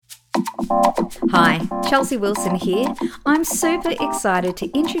Hi, Chelsea Wilson here. I'm super excited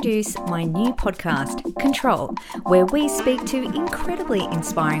to introduce my new podcast, Control, where we speak to incredibly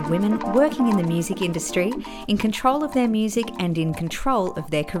inspiring women working in the music industry, in control of their music and in control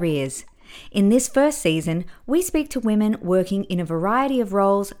of their careers. In this first season, we speak to women working in a variety of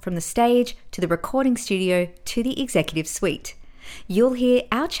roles from the stage to the recording studio to the executive suite. You'll hear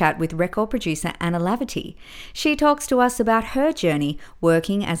our chat with record producer Anna Laverty. She talks to us about her journey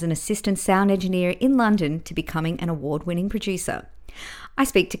working as an assistant sound engineer in London to becoming an award-winning producer. I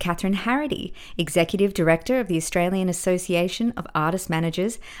speak to Catherine Harity, Executive Director of the Australian Association of Artist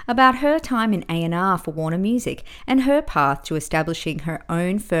Managers, about her time in A&R for Warner Music and her path to establishing her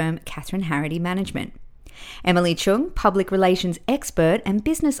own firm, Catherine Harity Management. Emily Chung, public relations expert and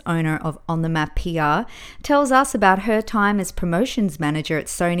business owner of On The Map PR, tells us about her time as promotions manager at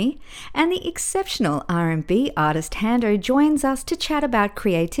Sony, and the exceptional R&B artist Hando joins us to chat about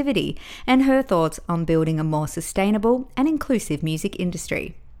creativity and her thoughts on building a more sustainable and inclusive music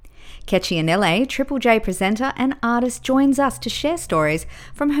industry. Ketchy Anele, Triple J presenter and artist, joins us to share stories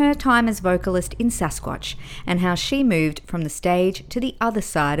from her time as vocalist in Sasquatch and how she moved from the stage to the other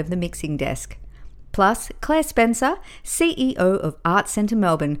side of the mixing desk. Plus, Claire Spencer, CEO of Arts Centre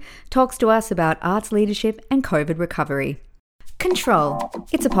Melbourne, talks to us about arts leadership and COVID recovery. Control.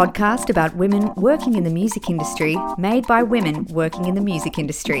 It's a podcast about women working in the music industry, made by women working in the music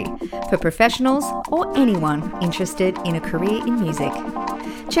industry, for professionals or anyone interested in a career in music.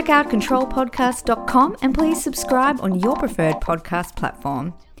 Check out controlpodcast.com and please subscribe on your preferred podcast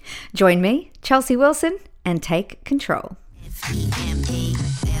platform. Join me, Chelsea Wilson, and take control.